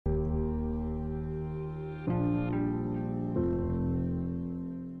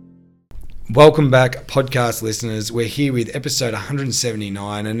Welcome back, podcast listeners. We're here with episode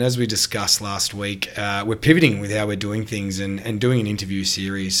 179, and as we discussed last week, we're pivoting with how we're doing things and doing an interview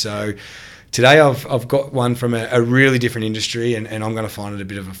series. So today I've got one from a really different industry, and I'm going to find it a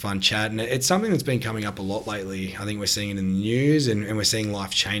bit of a fun chat. And it's something that's been coming up a lot lately. I think we're seeing it in the news, and we're seeing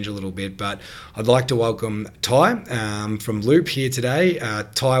life change a little bit. But I'd like to welcome Ty from Loop here today.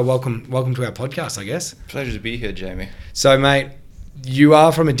 Ty, welcome to our podcast, I guess. Pleasure to be here, Jamie. So, mate, you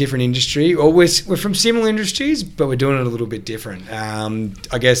are from a different industry, or we're from similar industries, but we're doing it a little bit different.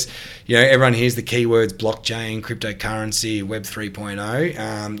 I guess, everyone hears the keywords blockchain, cryptocurrency, Web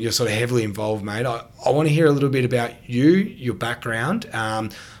 3.0. You're sort of heavily involved, mate. I want to hear a little bit about you, your background,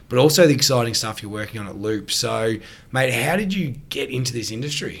 but also the exciting stuff you're working on at Loop. So, mate, how did you get into this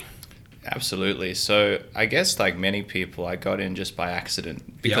industry? Absolutely. So I guess like many people, I got in just by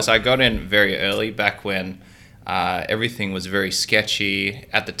accident because I got in very early back when everything was very sketchy.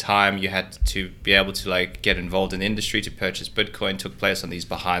 At the time, you had to be able to get involved in the industry to purchase Bitcoin. Took place on these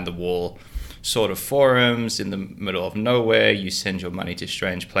behind the wall sort of forums in the middle of nowhere. You send your money to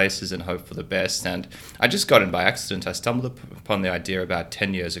strange places and hope for the best. And I just got in by accident. I stumbled upon the idea about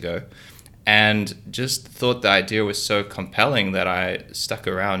 10 years ago and just thought the idea was so compelling that I stuck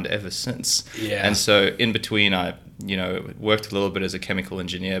around ever since. Yeah. And so in between, I worked a little bit as a chemical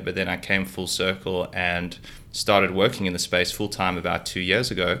engineer, but then I came full circle and started working in the space full time about 2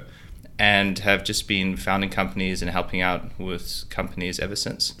 years ago, and have just been founding companies and helping out with companies ever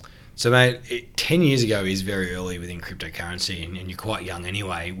since. So, mate, 10 years ago is very early within cryptocurrency, and you're quite young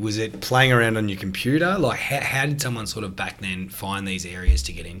anyway. Was it playing around on your computer? How did someone sort of back then find these areas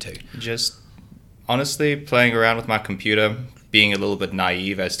to get into? Just honestly playing around with my computer, being a little bit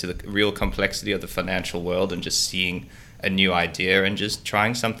naive as to the real complexity of the financial world, and just seeing a new idea and just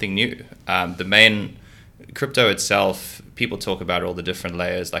trying something new. The main crypto itself, people talk about all the different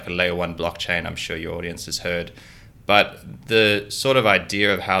layers, like a layer 1 blockchain, I'm sure your audience has heard. But the sort of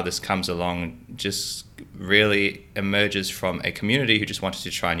idea of how this comes along just really emerges from a community who just wanted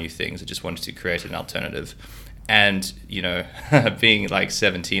to try new things, who just wanted to create an alternative. And, being like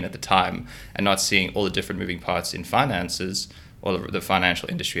 17 at the time and not seeing all the different moving parts in finances or the financial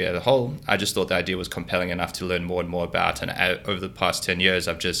industry as a whole, I just thought the idea was compelling enough to learn more and more about. And over the past 10 years,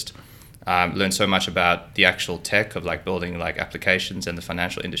 I've just learned so much about the actual tech of building applications and the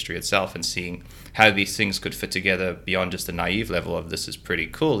financial industry itself, and seeing how these things could fit together beyond just the naive level of this is pretty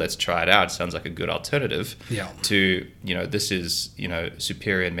cool, let's try it out, sounds like a good alternative, to this is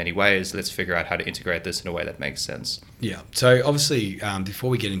superior in many ways, let's figure out how to integrate this in a way that makes sense. Yeah. So obviously, before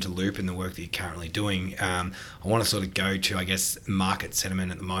we get into Loop and the work that you're currently doing, I want to sort of go to, I guess, market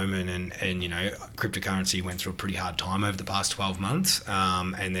sentiment at the moment, and cryptocurrency went through a pretty hard time over the past 12 months,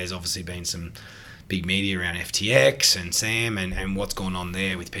 and there's obviously been some big media around FTX and SAM and what's gone on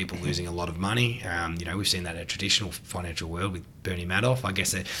there with people losing a lot of money. We've seen that in a traditional financial world with Bernie Madoff. I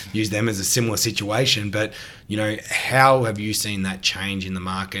guess they use them as a similar situation. But, how have you seen that change in the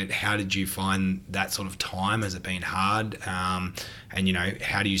market? How did you find that sort of time? Has it been hard? And,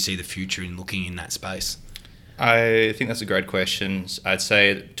 how do you see the future in looking in that space? I think that's a great question. I'd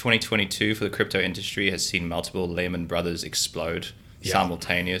say 2022 for the crypto industry has seen multiple Lehman Brothers explode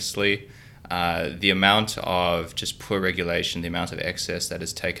simultaneously. The amount of just poor regulation, the amount of excess that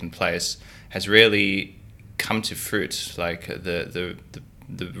has taken place has really come to fruit. The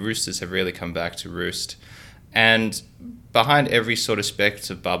roosters have really come back to roost. And behind every sort of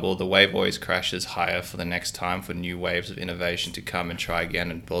speculative bubble, the wave always crashes higher for the next time, for new waves of innovation to come and try again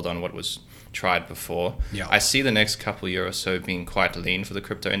and build on what was tried before. I see the next couple of years or so being quite lean for the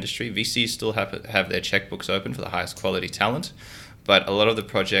crypto industry. VCs still have their checkbooks open for the highest quality talent, but a lot of the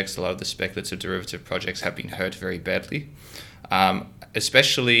projects, a lot of the speculative derivative projects have been hurt very badly,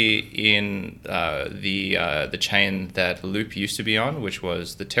 especially in the chain that Loop used to be on, which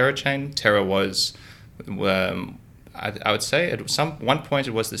was the Terra chain. Terra was, I would say, at one point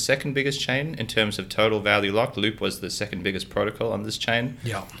it was the second biggest chain in terms of total value locked. Loop was the second biggest protocol on this chain.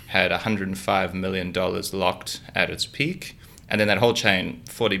 Had $105 million locked at its peak. And then that whole chain,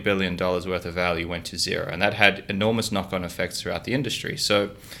 $40 billion worth of value went to zero. And that had enormous knock-on effects throughout the industry.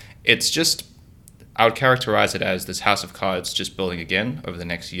 So it's just, I would characterize it as this house of cards just building again over the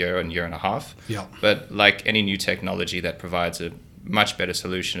next year and year and a half. But like any new technology that provides a much better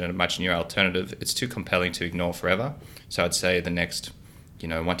solution and a much newer alternative, it's too compelling to ignore forever. So I'd say the next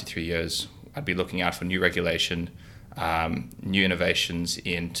 1 to 3 years, I'd be looking out for new regulation, new innovations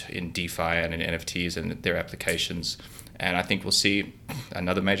in DeFi and in NFTs and their applications. And I think we'll see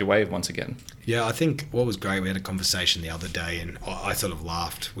another major wave once again. Yeah, I think what was great, we had a conversation the other day, and I sort of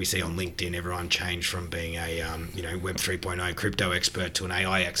laughed. We see on LinkedIn everyone change from being a Web 3.0 crypto expert to an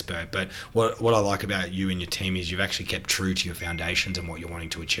AI expert. But what I like about you and your team is you've actually kept true to your foundations and what you're wanting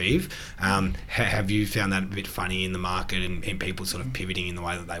to achieve. Have you found that a bit funny in the market and people sort of pivoting in the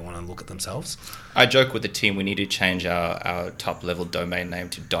way that they want to look at themselves? I joke with the team we need to change our top level domain name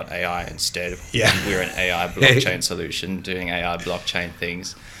to .ai instead. Yeah. We're an AI blockchain solution doing AI blockchain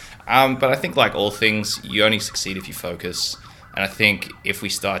things. But I think like all things, you only succeed if you focus. And I think if we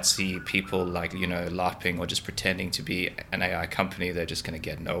start to see people like, LARPing or just pretending to be an AI company, they're just going to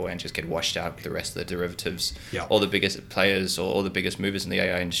get nowhere and just get washed out with the rest of the derivatives. Yeah. All the biggest players or all the biggest movers in the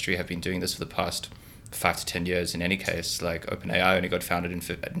AI industry have been doing this for the past 5 to 10 years in any case. Like OpenAI only got founded in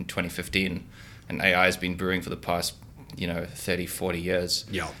 2015, and AI has been brewing for the past 30, 40 years.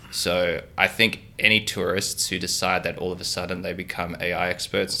 Yeah. So I think any tourists who decide that all of a sudden they become AI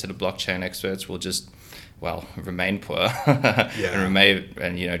experts instead of blockchain experts will just, remain poor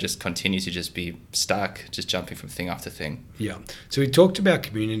and just continue to just be stuck, just jumping from thing after thing. Yeah. So we talked about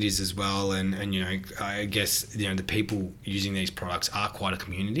communities as well, and I guess the people using these products are quite a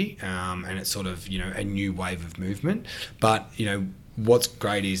community, and it's sort of a new wave of movement. But what's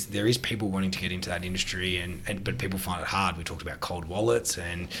great is there is people wanting to get into that industry, but people find it hard. We talked about cold wallets,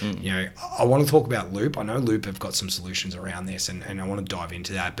 and I want to talk about Loop. I know Loop have got some solutions around this, and I want to dive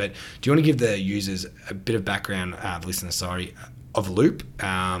into that. But do you want to give the users a bit of background, listeners, of Loop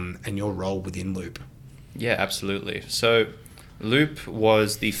and your role within Loop? Yeah, absolutely. So Loop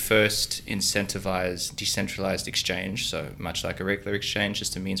was the first incentivized decentralized exchange. So much like a regular exchange,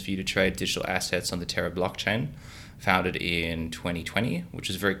 just a means for you to trade digital assets on the Terra blockchain. Founded in 2020, which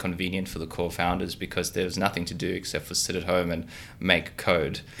is very convenient for the core founders because there was nothing to do except for sit at home and make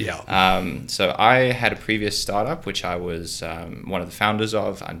code. Yeah. So I had a previous startup, which I was one of the founders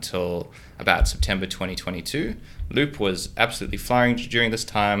of until about September 2022. Loop was absolutely flying during this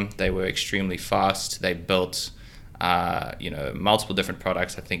time. They were extremely fast. They built, multiple different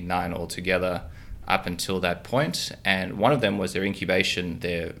products, I think 9 altogether, up until that point, and one of them was their incubation,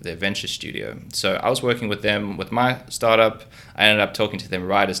 their venture studio. So I was working with them with my startup. I ended up talking to them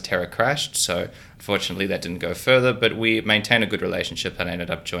right as Terra crashed, so unfortunately that didn't go further, but we maintained a good relationship, and I ended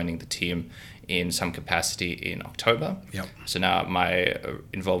up joining the team in some capacity in October. Yep. So now my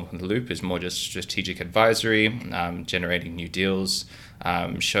involvement with Loop is more just strategic advisory, generating new deals,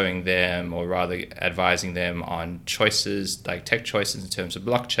 showing them, or rather advising them on choices, like tech choices in terms of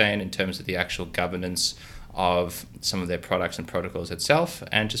blockchain, in terms of the actual governance of some of their products and protocols itself,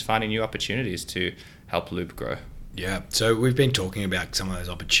 and just finding new opportunities to help Loop grow. Yeah, so we've been talking about some of those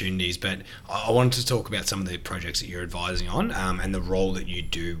opportunities, but I wanted to talk about some of the projects that you're advising on, and the role that you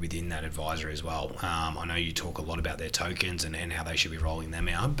do within that advisory as well. I know you talk a lot about their tokens and how they should be rolling them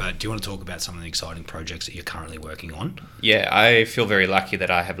out, but do you want to talk about some of the exciting projects that you're currently working on? Yeah, I feel very lucky that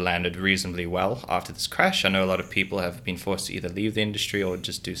I have landed reasonably well after this crash. I know a lot of people have been forced to either leave the industry or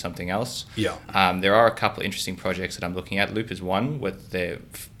just do something else. Yeah. There are a couple interesting projects that I'm looking at. Loop is one with their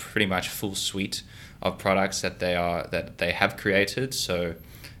pretty much full suite of products that they have created. So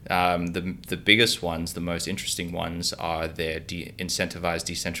the biggest ones, the most interesting ones, are their incentivized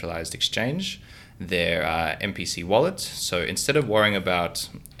decentralized exchange, their MPC wallet. So instead of worrying about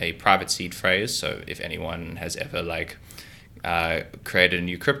a private seed phrase, so if anyone has ever created a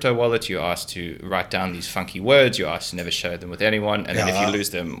new crypto wallet, you're asked to write down these funky words, you're asked to never share them with anyone, and then if you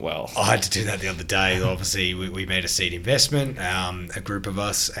lose them, well... I had to do that the other day. Obviously, we made a seed investment, a group of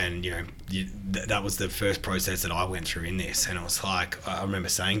us, and that was the first process that I went through in this, and it was like, I remember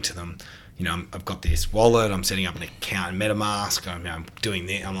saying to them, I've got this wallet, I'm setting up an account in MetaMask, I'm doing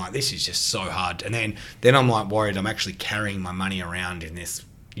this, I'm like, this is just so hard, and then I'm like worried I'm actually carrying my money around in this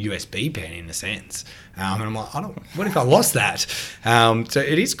USB pen in a sense, and I'm like, what if I lost that? So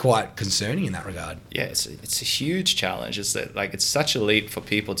it is quite concerning in that regard. Yeah, it's a huge challenge. It's that it's such a leap for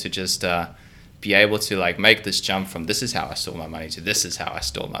people to just be able to make this jump from this is how I store my money to this is how I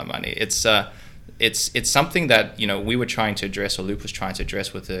store my money. It's something that we were trying to address, or Loop was trying to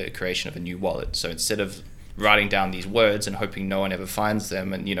address, with the creation of a new wallet. So instead of writing down these words and hoping no one ever finds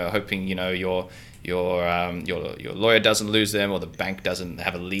them, and hoping your lawyer doesn't lose them, or the bank doesn't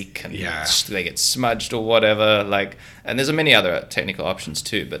have a leak and they get smudged or whatever, and there's many other technical options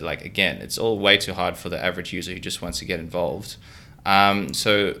too, but again, it's all way too hard for the average user who just wants to get involved.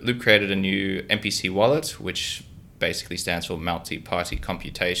 So Loop created a new MPC wallet, which basically stands for multi-party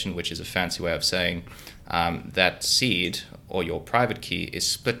computation, which is a fancy way of saying that seed or your private key is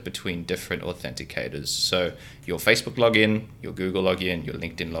split between different authenticators. So your Facebook login, your Google login, your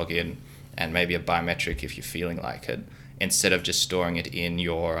LinkedIn login, and maybe a biometric if you're feeling like it. instead of just storing it in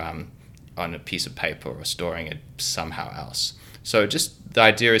your on a piece of paper or storing it somehow else. So just the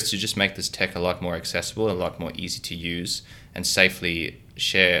idea is to just make this tech a lot more accessible, a lot more easy to use, and safely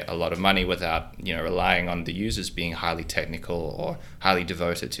share a lot of money without relying on the users being highly technical or highly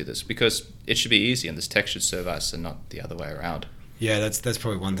devoted to this, because it should be easy and this tech should serve us and not the other way around. Yeah, that's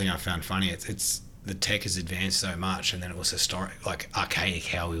probably one thing I found funny. It's the tech has advanced so much, and then it was historic, like archaic,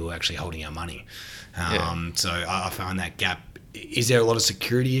 how we were actually holding our money. So I found that gap. Is there a lot of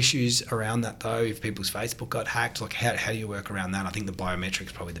security issues around that though? If people's Facebook got hacked, like how do you work around that? I think the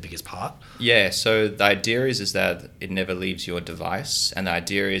biometrics probably the biggest part. Yeah, so the idea is that it never leaves your device, and the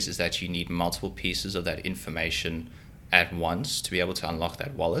idea is that you need multiple pieces of that information at once to be able to unlock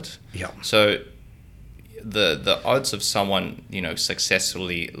that wallet. Yeah. So the odds of someone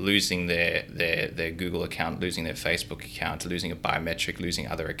successfully losing their Google account, losing their Facebook account, losing a biometric, losing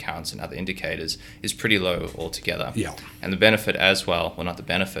other accounts and other indicators is pretty low altogether. Yeah. And the benefit as well not the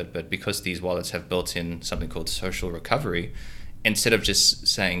benefit, but because these wallets have built in something called social recovery, instead of just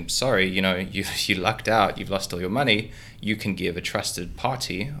saying, sorry, you lucked out, you've lost all your money, you can give a trusted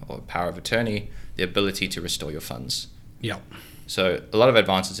party or power of attorney the ability to restore your funds. Yeah. So a lot of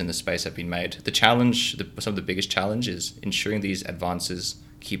advances in this space have been made. The challenge, some of the biggest challenge, is ensuring these advances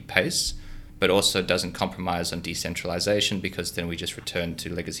keep pace, but also doesn't compromise on decentralization, because then we just return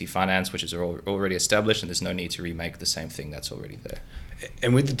to legacy finance, which is already established, and there's no need to remake the same thing that's already there.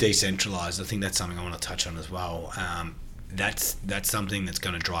 And with the decentralized, I think that's something I want to touch on as well. That's something that's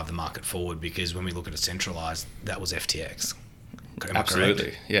going to drive the market forward, because when we look at a centralized, that was FTX.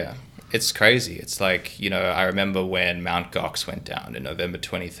 Absolutely, yeah. It's crazy. It's like, I remember when Mt. Gox went down in November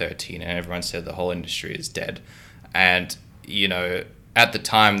 2013, and everyone said the whole industry is dead. And, at the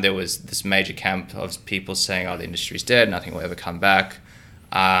time, there was this major camp of people saying, the industry's dead, nothing will ever come back.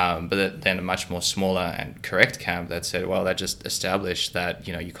 But then a much more smaller and correct camp that said, well, that just established that,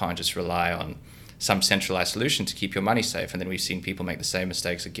 you can't just rely on some centralized solution to keep your money safe. And then we've seen people make the same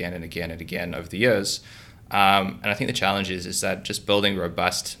mistakes again and again and again over the years. And I think the challenge is that just building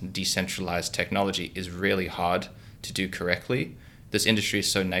robust, decentralized technology is really hard to do correctly. This industry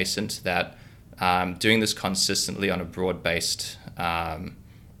is so nascent that doing this consistently on a broad-based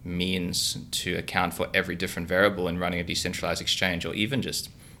means to account for every different variable in running a decentralized exchange, or even just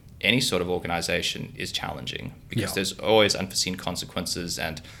any sort of organization, is challenging, because there's always unforeseen consequences.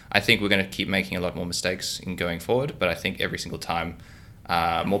 And I think we're going to keep making a lot more mistakes in going forward, but I think every single time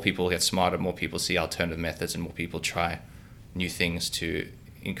more people get smarter, more people see alternative methods, and more people try new things to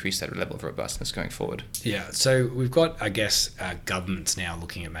increase that level of robustness going forward. Yeah, so we've got, I guess, governments now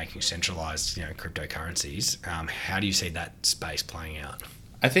looking at making centralized, cryptocurrencies. How do you see that space playing out?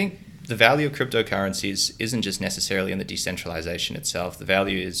 I think the value of cryptocurrencies isn't just necessarily in the decentralization itself. The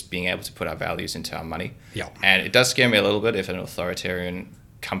value is being able to put our values into our money. Yeah. And it does scare me a little bit if an authoritarian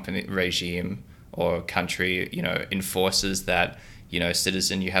company regime or country, enforces that,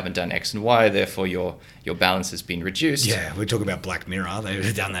 citizen, you haven't done X and Y, therefore your balance has been reduced. Yeah, we talk about Black Mirror.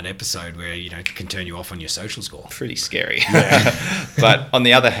 They've done that episode where, can turn you off on your social score. Pretty scary. Yeah. But on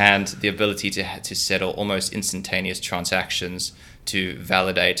the other hand, the ability to settle almost instantaneous transactions, to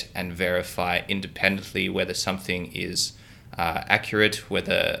validate and verify independently whether something is accurate,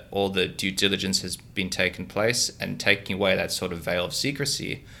 whether all the due diligence has been taken place, and taking away that sort of veil of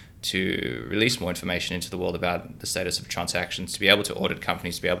secrecy to release more information into the world about the status of transactions, to be able to audit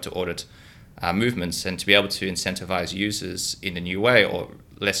companies, to be able to audit movements, and to be able to incentivize users in a new way, or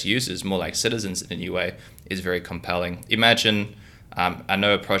less users, more like citizens in a new way, is very compelling. Imagine, I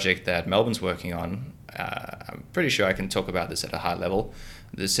know a project that Melbourne's working on. I'm pretty sure I can talk about this at a high level.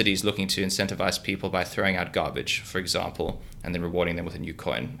 The city is looking to incentivize people by throwing out garbage, for example, and then rewarding them with a new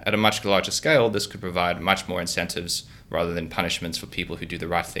coin. At a much larger scale, this could provide much more incentives rather than punishments for people who do the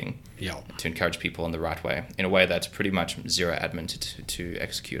right thing, to encourage people in the right way, in a way that's pretty much zero admin to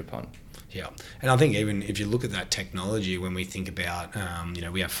execute upon. Yeah, and I think even if you look at that technology, when we think about,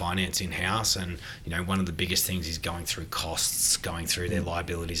 we have finance in-house, and, one of the biggest things is going through costs, going through their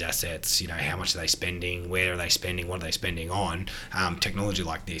liabilities, assets, how much are they spending, where are they spending, what are they spending on. Technology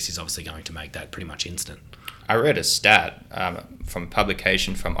like this is obviously going to make that pretty much instant. I read a stat from a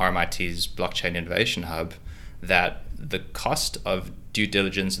publication from RMIT's Blockchain Innovation Hub that the cost of due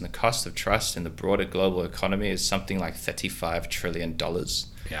diligence and the cost of trust in the broader global economy is something like $35 trillion.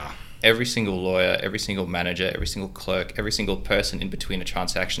 Yeah. Every single lawyer, every single manager, every single clerk, every single person in between a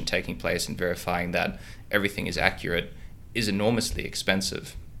transaction taking place and verifying that everything is accurate is enormously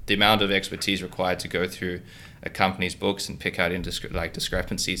expensive. The amount of expertise required to go through a company's books and pick out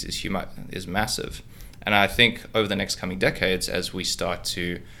discrepancies is massive. And I think over the next coming decades, as we start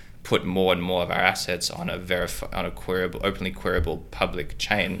to put more and more of our assets on a queryable, openly queryable public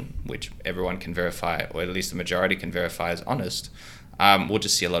chain, which everyone can verify, or at least the majority can verify as honest, we'll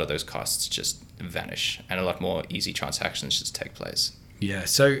just see a lot of those costs just vanish and a lot more easy transactions just take place. Yeah.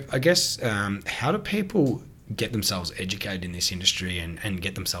 So I guess how do people get themselves educated in this industry and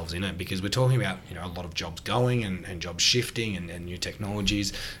get themselves in it? Because we're talking about, a lot of jobs going and jobs shifting and new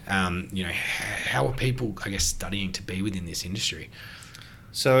technologies. How are people, I guess, studying to be within this industry?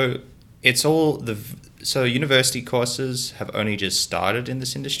 So university courses have only just started in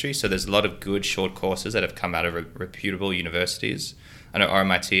this industry. So there's a lot of good short courses that have come out of reputable universities. I know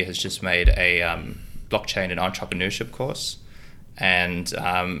RMIT has just made a blockchain and entrepreneurship course. And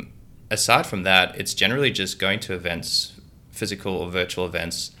aside from that, it's generally just going to events, physical or virtual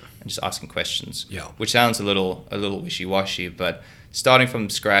events, and just asking questions. Yeah. Which sounds a little wishy-washy, but starting from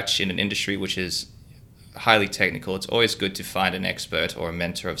scratch in an industry which is highly technical, it's always good to find an expert or a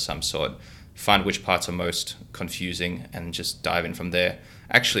mentor of some sort, find which parts are most confusing, and just dive in from there.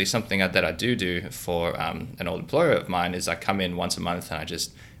 Actually, something that I do for an old employer of mine is I come in once a month and I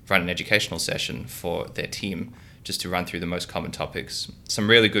just run an educational session for their team, just to run through the most common topics. Some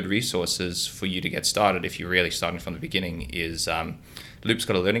really good resources for you to get started if you're really starting from the beginning is Loop's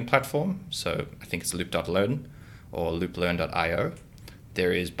got a learning platform, so I think it's loop.learn or looplearn.io.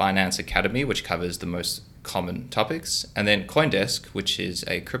 There is Binance Academy, which covers the most common topics, and then CoinDesk, which is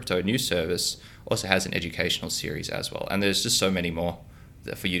a crypto news service, also has an educational series as well. And there's just so many more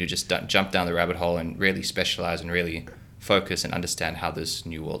for you to just jump down the rabbit hole and really specialize and really focus and understand how this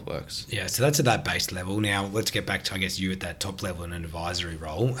new world works. Yeah, so that's at that base level. Now, let's get back to, I guess, you at that top level in an advisory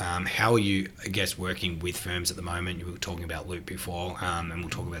role. How are you, I guess, working with firms at the moment? You were talking about Loop before, and we'll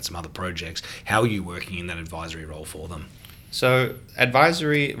talk about some other projects. How are you working in that advisory role for them? So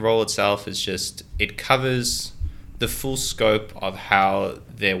advisory role itself is just, it covers the full scope of how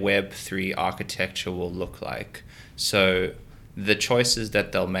their Web3 architecture will look like. So the choices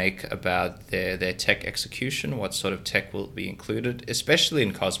that they'll make about their tech execution, what sort of tech will be included, especially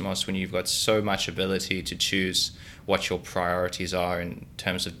in Cosmos when you've got so much ability to choose what your priorities are in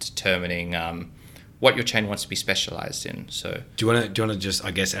terms of determining what your chain wants to be specialized in. So do you want to just,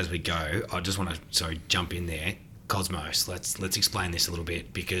 I guess, as we go, I just want to jump in there. Cosmos, let's explain this a little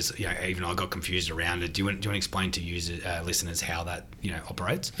bit, because even I got confused around it. Do you want to explain to listeners how that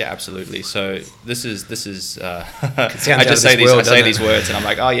operates? Yeah, absolutely. So this is I just say these words and I'm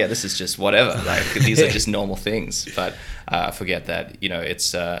like, oh yeah, this is just whatever. Like these are just normal things. But forget that.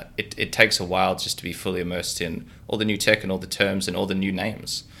 It takes a while just to be fully immersed in all the new tech and all the terms and all the new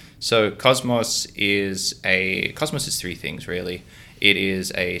names. So Cosmos is three things really. It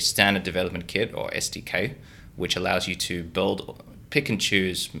is a standard development kit, or SDK, which allows you to pick and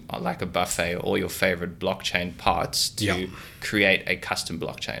choose like a buffet all your favorite blockchain parts to create a custom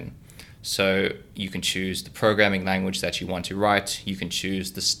blockchain. So you can choose the programming language that you want to write. You can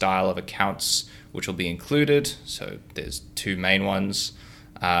choose the style of accounts which will be included. So there's two main ones.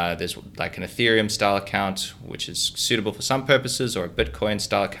 There's like an Ethereum style account, which is suitable for some purposes, or a Bitcoin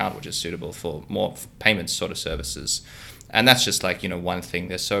style account, which is suitable for more payments sort of services. And that's just like, one thing.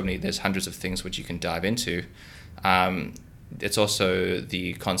 There's hundreds of things which you can dive into. It's also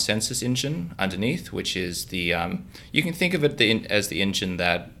the consensus engine underneath, which is the, you can think of it as the engine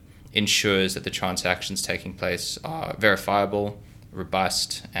that ensures that the transactions taking place are verifiable,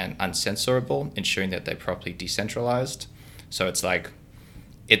 robust, and uncensorable, ensuring that they're properly decentralized. So it's like,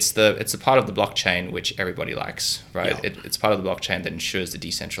 it's the part of the blockchain which everybody likes, right? Yeah. It's part of the blockchain that ensures the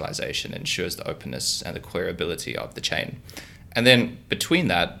decentralization, ensures the openness and the queryability of the chain. And then between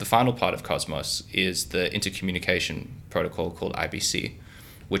that, the final part of Cosmos is the intercommunication protocol called IBC,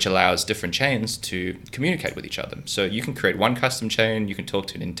 which allows different chains to communicate with each other. So you can create one custom chain, you can talk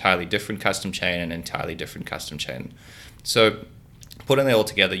to an entirely different custom chain, and an entirely different custom chain. So putting it all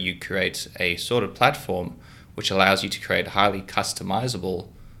together, you create a sort of platform which allows you to create highly customizable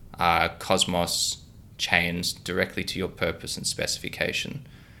Cosmos chains directly to your purpose and specification.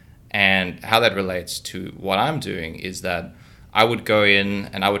 And how that relates to what I'm doing is that I would go in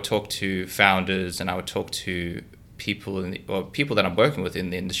and I would talk to founders and I would talk to people people that I'm working with in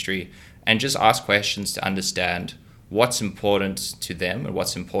the industry and just ask questions to understand what's important to them and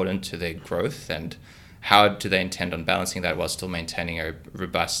what's important to their growth, and how do they intend on balancing that while still maintaining a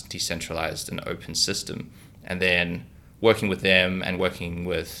robust, decentralized, and open system. And then working with them and working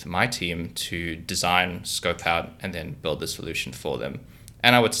with my team to design, scope out, and then build the solution for them.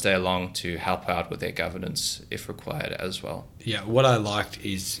 And I would stay along to help out with their governance if required as well. Yeah, what I liked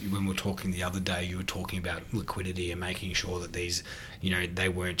is when we were talking the other day, you were talking about liquidity and making sure that these, they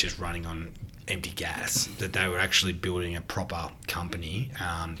weren't just running on empty gas, that they were actually building a proper company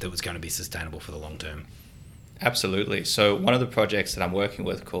that was going to be sustainable for the long term. Absolutely. So one of the projects that I'm working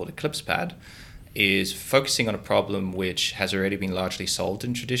with called EclipsePad is focusing on a problem which has already been largely solved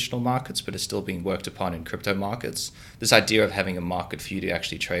in traditional markets, but is still being worked upon in crypto markets. This idea of having a market for you to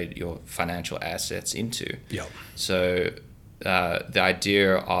actually trade your financial assets into. Yep. So the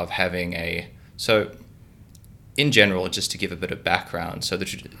idea of having in general, just to give a bit of background, so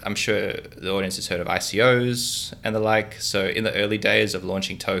I'm sure the audience has heard of ICOs and the like. So in the early days of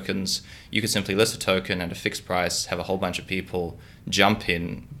launching tokens, you could simply list a token at a fixed price, have a whole bunch of people jump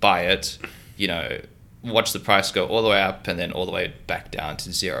in, buy it, watch the price go all the way up and then all the way back down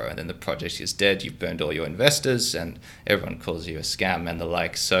to zero. And then the project is dead. You've burned all your investors and everyone calls you a scam and the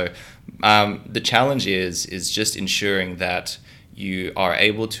like. So the challenge is just ensuring that you are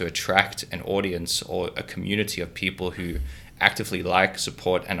able to attract an audience or a community of people who actively like,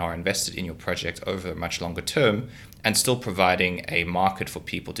 support, and are invested in your project over a much longer term, and still providing a market for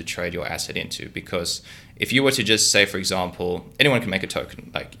people to trade your asset into. Because if you were to just say, for example, anyone can make a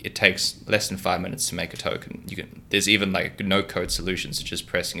token, like it takes less than 5 minutes to make a token. There's even like no code solutions to just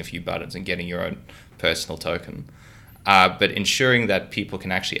pressing a few buttons and getting your own personal token. But ensuring that people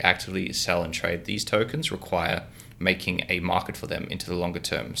can actually actively sell and trade these tokens require making a market for them into the longer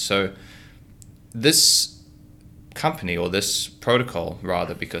term. So this company, or this protocol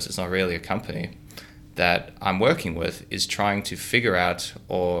rather, because it's not really a company that I'm working with, is trying to figure out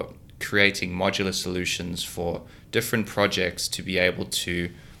or creating modular solutions for different projects to be able to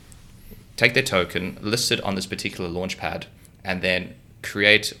take their token, list it on this particular launchpad, and then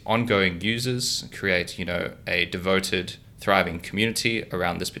create ongoing users, create a devoted, thriving community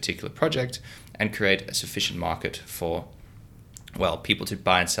around this particular project, and create a sufficient market for, people to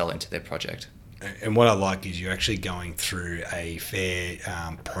buy and sell into their project. And what I like is you're actually going through a fair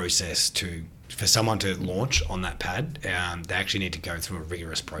process for someone to launch on that pad. They actually need to go through a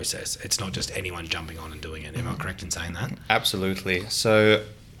rigorous process. It's not just anyone jumping on and doing it. Am I correct in saying that? Absolutely. So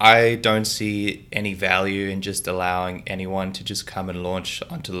I don't see any value in just allowing anyone to just come and launch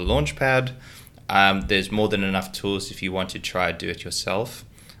onto the launch pad. There's more than enough tools if you want to try do it yourself.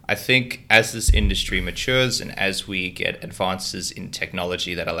 I think as this industry matures and as we get advances in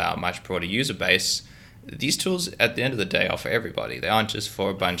technology that allow a much broader user base, these tools at the end of the day are for everybody. They aren't just for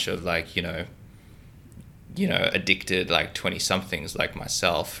a bunch of addicted 20-somethings like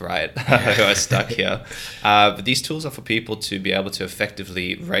myself, right, who are stuck here. But these tools are for people to be able to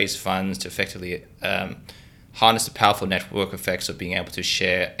effectively raise funds, to effectively harness the powerful network effects of being able to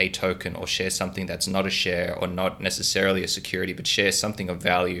share a token or share something that's not a share or not necessarily a security, but share something of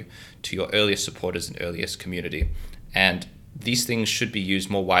value to your earliest supporters and earliest community. And these things should be used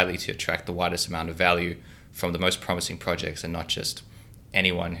more widely to attract the widest amount of value from the most promising projects, and not just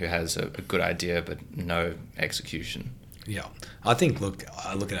anyone who has a good idea but no execution. Yeah, I think,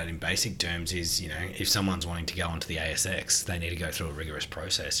 I look at it in basic terms is, if someone's wanting to go onto the ASX, they need to go through a rigorous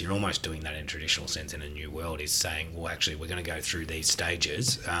process. You're almost doing that in a traditional sense in a new world, is saying, well, actually, we're going to go through these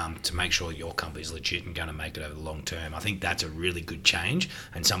stages to make sure that your company's legit and going to make it over the long term. I think that's a really good change,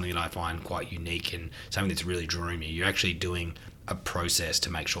 and something that I find quite unique and something that's really drawing me. You're actually doing a process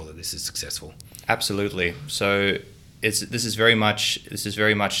to make sure that this is successful. Absolutely. So this is very much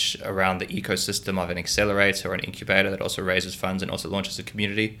around the ecosystem of an accelerator or an incubator that also raises funds and also launches a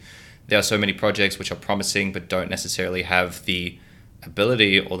community. There are so many projects which are promising but don't necessarily have the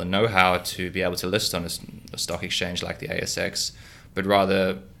ability or the know-how to be able to list on a stock exchange like the ASX, but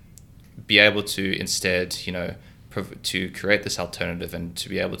rather be able to instead, to create this alternative and to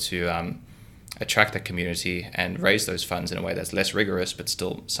be able to attract that community and raise those funds in a way that's less rigorous but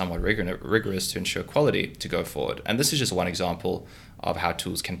still somewhat rigorous to ensure quality to go forward. And this is just one example of how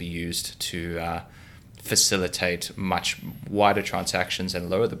tools can be used to facilitate much wider transactions and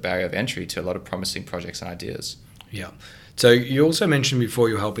lower the barrier of entry to a lot of promising projects and ideas. Yeah. So you also mentioned before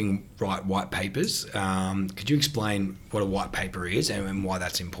you're helping write white papers. Could you explain what a white paper is and why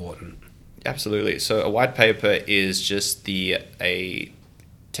that's important? Absolutely. So a white paper is just a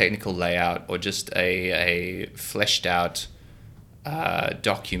technical layout or just a fleshed out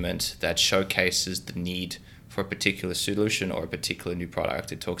document that showcases the need for a particular solution or a particular new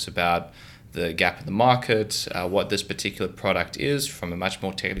product. It talks about the gap in the market, what this particular product is from a much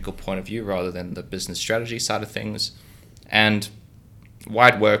more technical point of view rather than the business strategy side of things, and why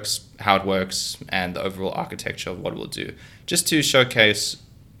it works, how it works, and the overall architecture of what it will do, just to showcase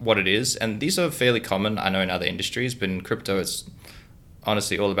what it is. And these are fairly common, I know, in other industries, but in crypto it's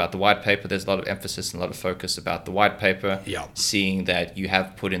honestly all about the white paper. There's a lot of emphasis and a lot of focus about the white paper, seeing that you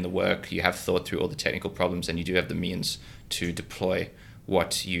have put in the work, you have thought through all the technical problems, and you do have the means to deploy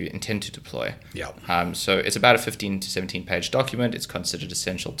what you intend to deploy. Yeah. So it's about a 15 to 17 page document. It's considered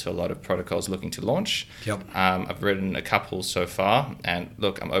essential to a lot of protocols looking to launch. Yep. I've written a couple so far, and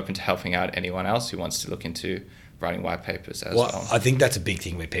look, I'm open to helping out anyone else who wants to look into writing white papers as well. I think that's a big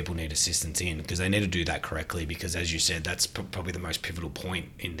thing where people need assistance in, because they need to do that correctly, because as you said, that's probably the most pivotal point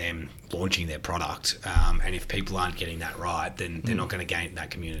in them launching their product. And if people aren't getting that right, then they're not going to gain that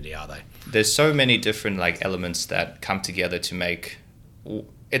community, are they? There's so many different like elements that come together to make,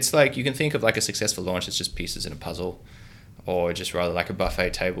 it's like you can think of like a successful launch as just pieces in a puzzle, or just rather like a buffet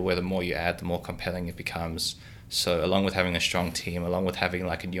table where the more you add, the more compelling it becomes. So along with having a strong team, along with having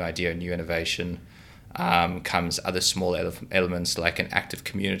like a new idea, a new innovation, comes other small elements like an active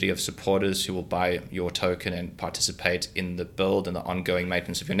community of supporters who will buy your token and participate in the build and the ongoing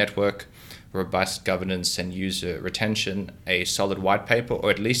maintenance of your network, robust governance and user retention, a solid white paper, or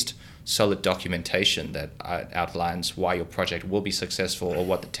at least solid documentation that outlines why your project will be successful or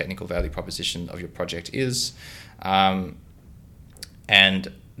what the technical value proposition of your project is. And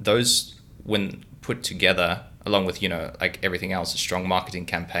those, when put together, along with, like everything else, a strong marketing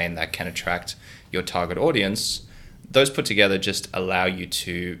campaign that can attract your target audience, those put together just allow you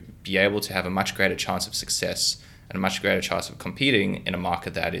to be able to have a much greater chance of success and a much greater chance of competing in a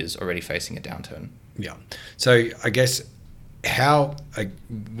market that is already facing a downturn. Yeah. So I guess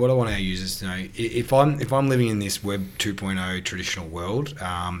what I want our users to know, if I'm living in this Web 2.0 traditional world,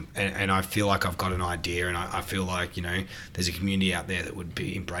 and I feel like I've got an idea, and I feel like there's a community out there that would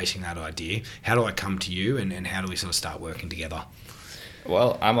be embracing that idea, how do I come to you, and how do we sort of start working together?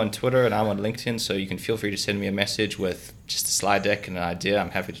 Well, I'm on Twitter and I'm on LinkedIn, so you can feel free to send me a message with just a slide deck and an idea. I'm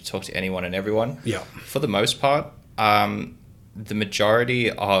happy to talk to anyone and everyone. Yeah. For the most part, the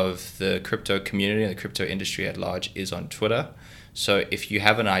majority of the crypto community and the crypto industry at large is on Twitter. So if you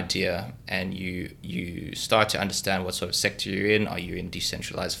have an idea and you start to understand what sort of sector you're in, are you in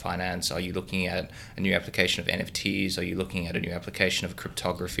decentralized finance? Are you looking at a new application of NFTs? Are you looking at a new application of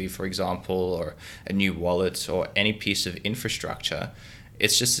cryptography, for example, or a new wallet or any piece of infrastructure?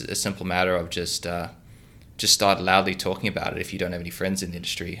 It's just a simple matter of just start loudly talking about it if you don't have any friends in the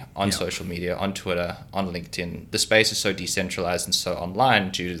industry, on social media, on Twitter, on LinkedIn. The space is so decentralized and so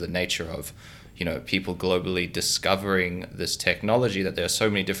online due to the nature of people globally discovering this technology that there are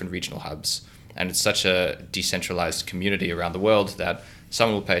so many different regional hubs, and it's such a decentralized community around the world that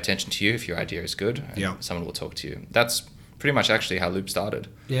someone will pay attention to you if your idea is good, and someone will talk to you. That's pretty much actually how Loop started.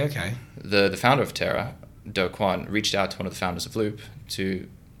 Yeah, okay. The founder of Terra, Do Kwon, reached out to one of the founders of Loop to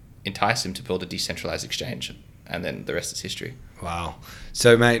entice him to build a decentralized exchange, and then the rest is history. Wow.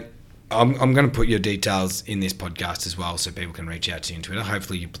 So, mate, I'm going to put your details in this podcast as well so people can reach out to you on Twitter.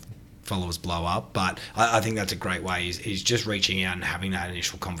 Hopefully your followers blow up, but I think that's a great way is just reaching out and having that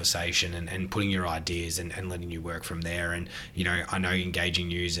initial conversation and putting your ideas and letting you work from there. And I know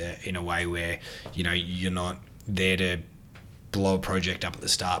engaging user in a way where you're not there to blow a project up at the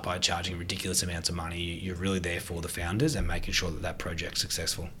start by charging ridiculous amounts of money. You're really there for the founders and making sure that project's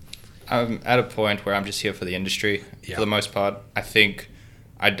successful. I'm at a point where I'm just here for the industry for the most part. I think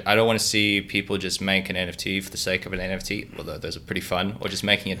I don't want to see people just make an NFT for the sake of an NFT, although those are pretty fun, or just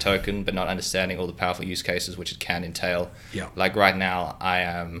making a token but not understanding all the powerful use cases which it can entail. Yeah. Like right now, I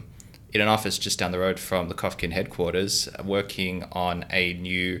am in an office just down the road from the Kofkin headquarters working on a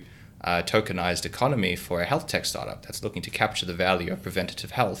new tokenized economy for a health tech startup that's looking to capture the value of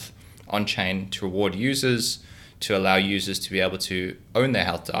preventative health on-chain to reward users, to allow users to be able to own their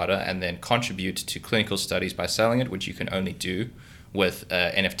health data and then contribute to clinical studies by selling it, which you can only do with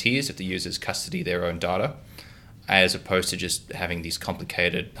NFTs if the users custody their own data, as opposed to just having these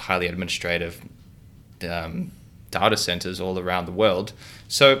complicated, highly administrative data centers all around the world.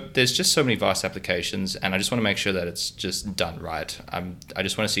 So there's just so many vast applications, and I just want to make sure that it's just done right. I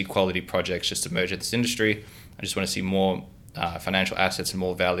just want to see quality projects just emerge at this industry. I just want to see more financial assets and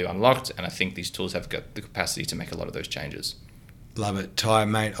more value unlocked, and I think these tools have got the capacity to make a lot of those changes. Love it. Ty,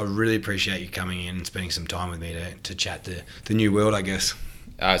 mate, I really appreciate you coming in and spending some time with me to chat the new world, I guess.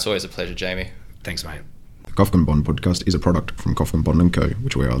 It's always a pleasure, Jamie. Thanks, mate. The Kofkin Bond podcast is a product from Kofkin Bond & Co.,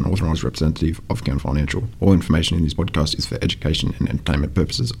 which we are an authorised representative of Count Financial. All information in this podcast is for education and entertainment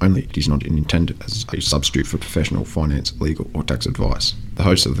purposes only. It is not intended as a substitute for professional, finance, legal or tax advice. The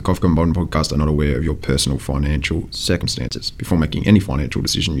hosts of the Kofkin Bond podcast are not aware of your personal financial circumstances. Before making any financial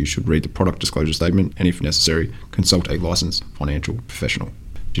decision, you should read the product disclosure statement and, if necessary, consult a licensed financial professional.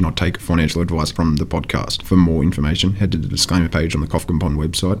 Do not take financial advice from the podcast. For more information, head to the disclaimer page on the Coffin Bond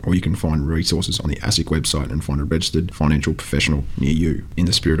website, or you can find resources on the ASIC website and find a registered financial professional near you. In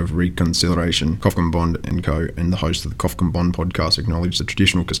the spirit of reconciliation, Coffin Bond & Co. and the host of the Coffin Bond podcast acknowledge the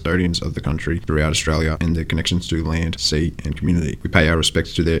traditional custodians of the country throughout Australia and their connections to land, sea and community. We pay our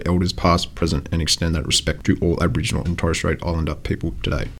respects to their elders past, present and extend that respect to all Aboriginal and Torres Strait Islander people today.